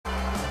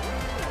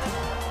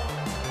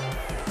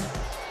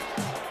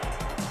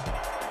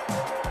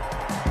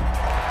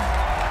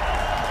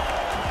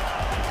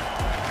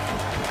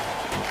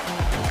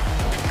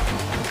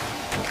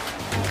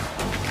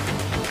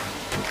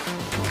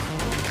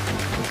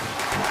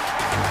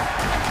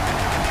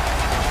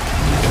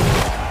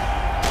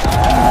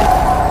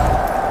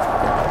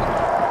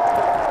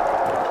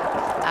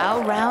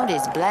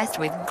blessed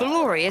with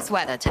glorious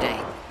weather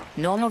today.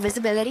 Normal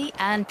visibility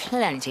and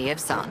plenty of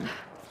sun.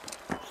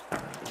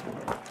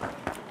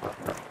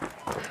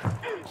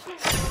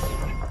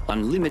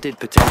 Unlimited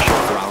potential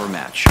for our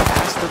match,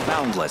 as the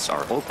Boundless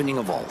are opening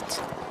a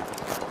vault.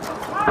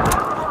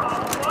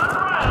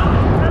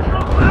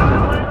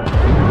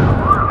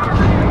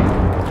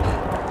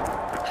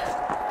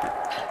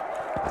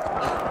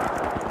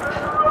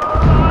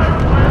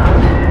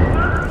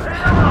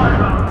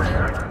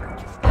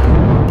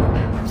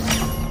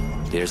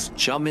 There's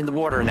chum in the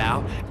water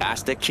now,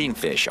 as the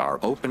Kingfish are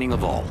opening a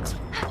vault.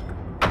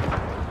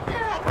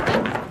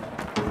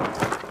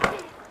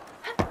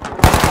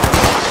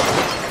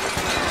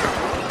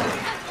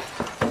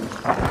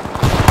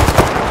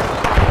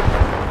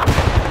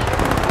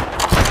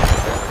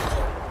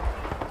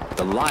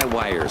 The live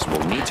wires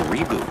will need to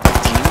reboot.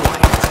 Team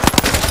White.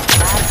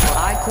 That's what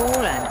I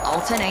call an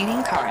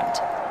alternating current.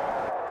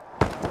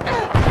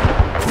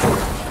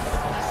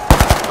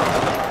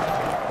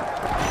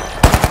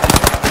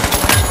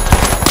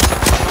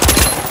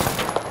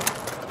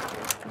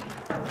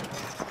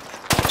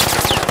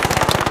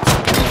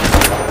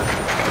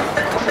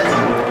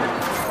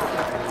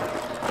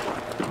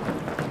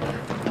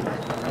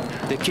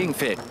 The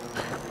Kingfish.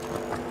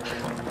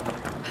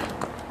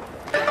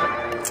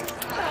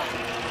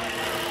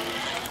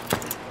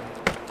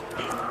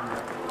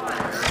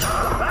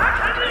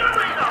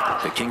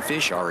 The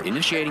Kingfish are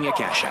initiating a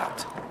cash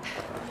out.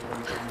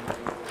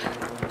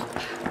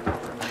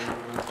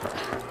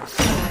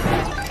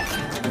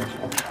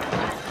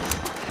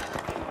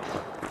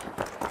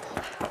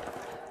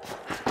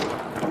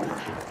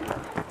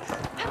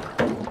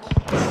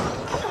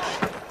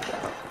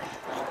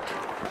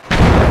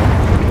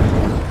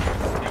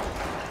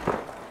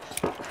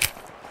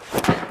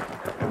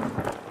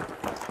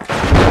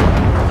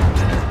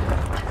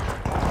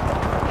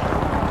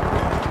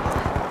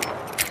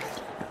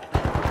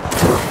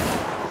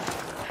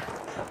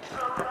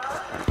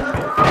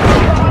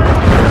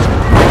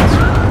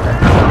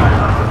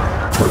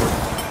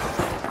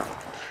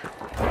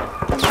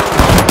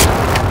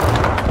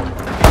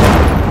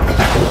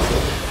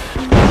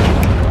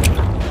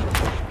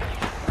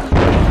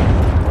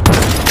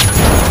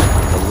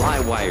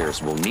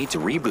 Will need to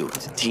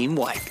reboot. Team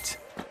wiped.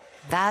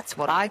 That's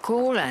what I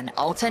call an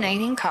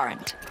alternating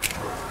current.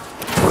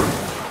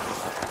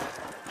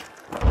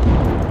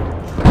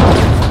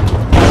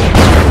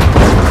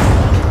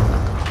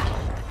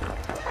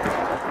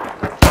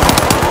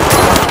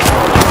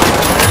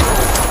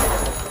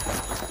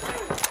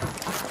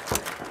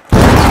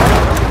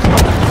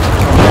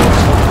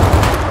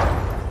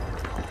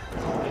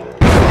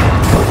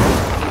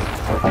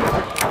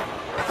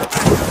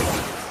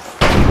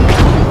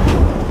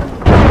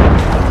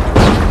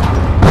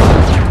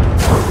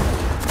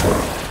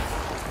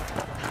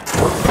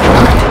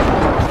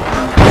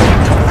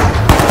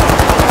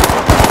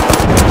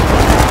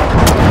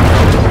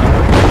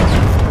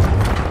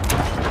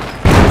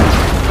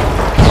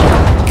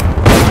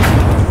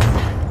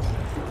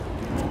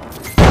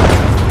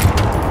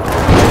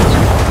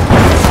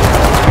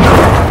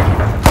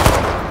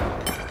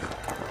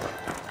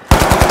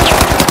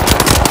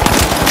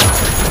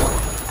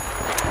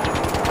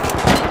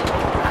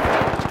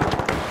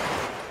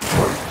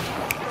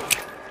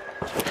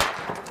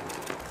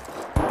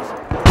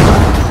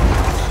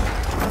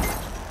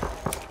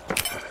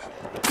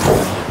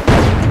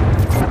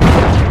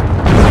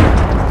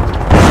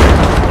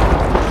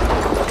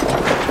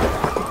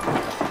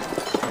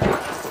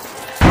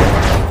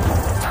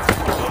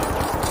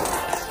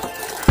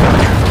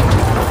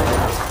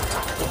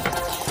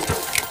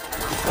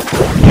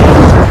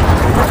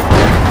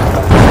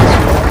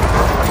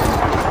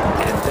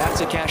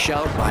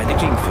 Out by the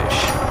Kingfish.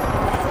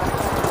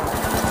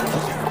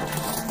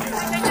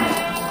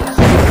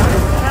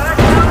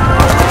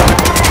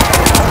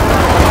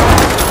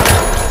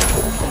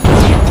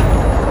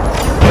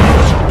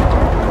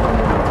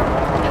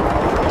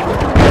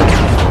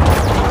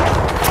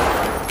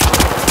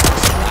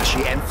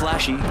 Flashy and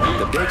flashy,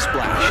 the big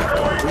splash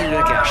have completed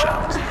a cash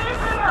out.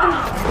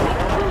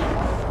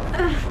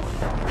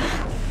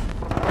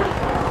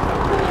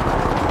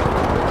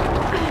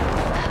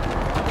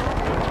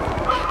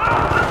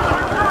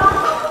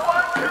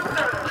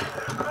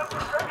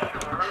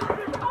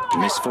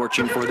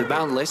 Misfortune for the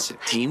Boundless,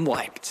 team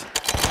wiped.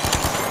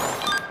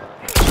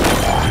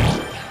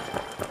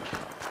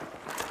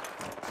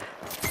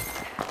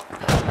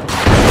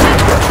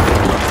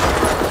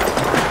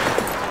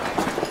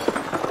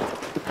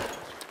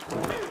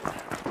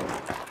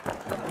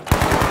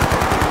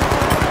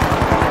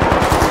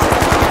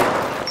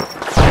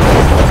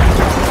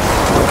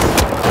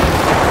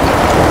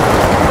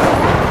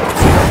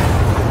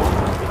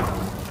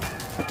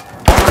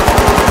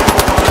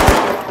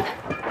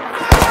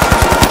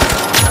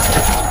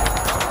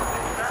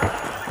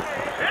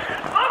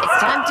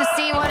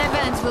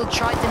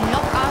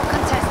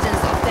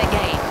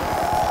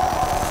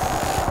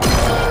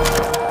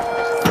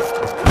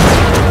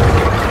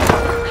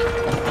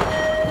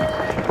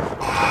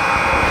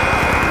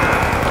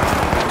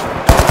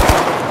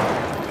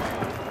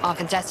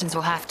 contestants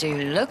will have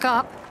to look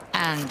up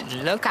and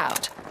look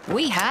out.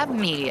 We have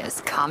meteors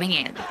coming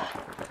in.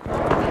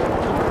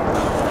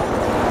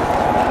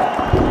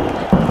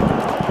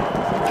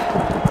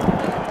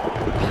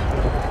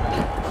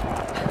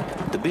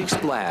 The Big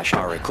Splash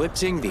are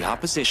eclipsing the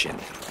opposition.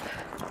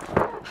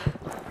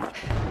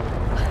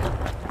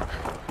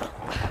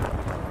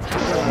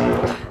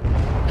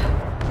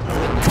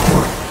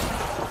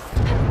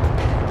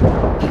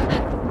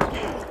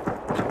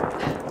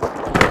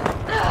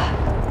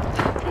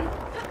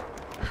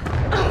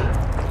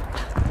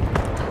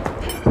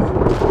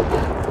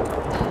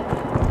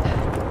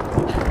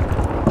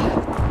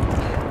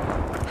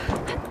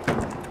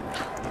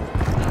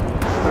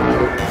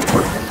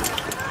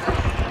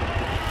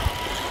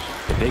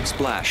 Big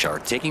Splash are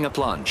taking a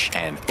plunge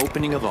and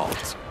opening a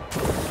vault.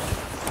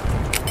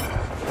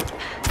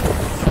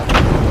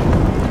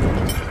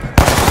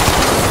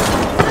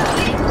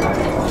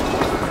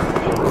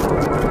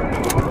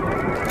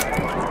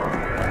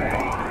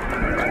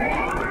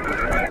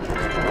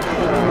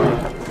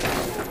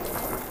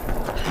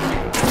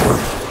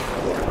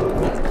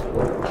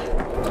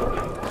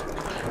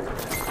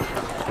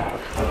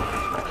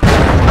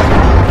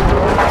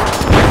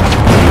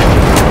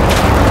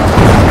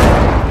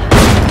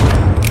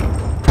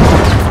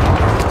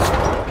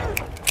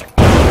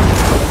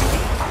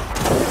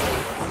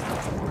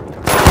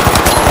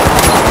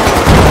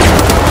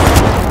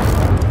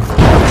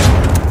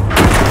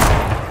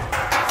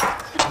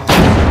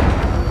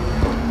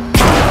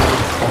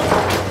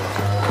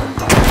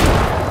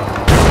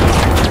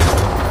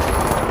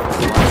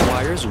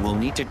 Will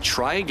need to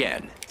try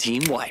again.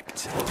 Team wiped.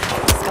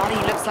 Scotty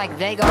looks like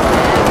they got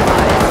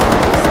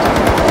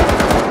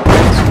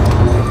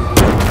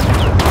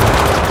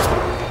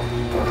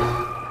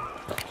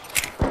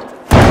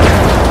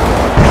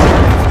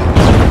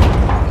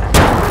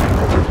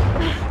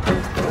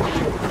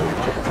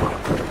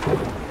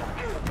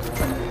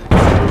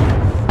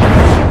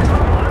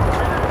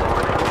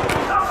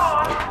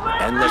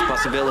endless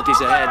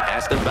possibilities ahead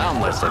as the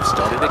Boundless have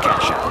started to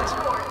cash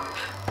out.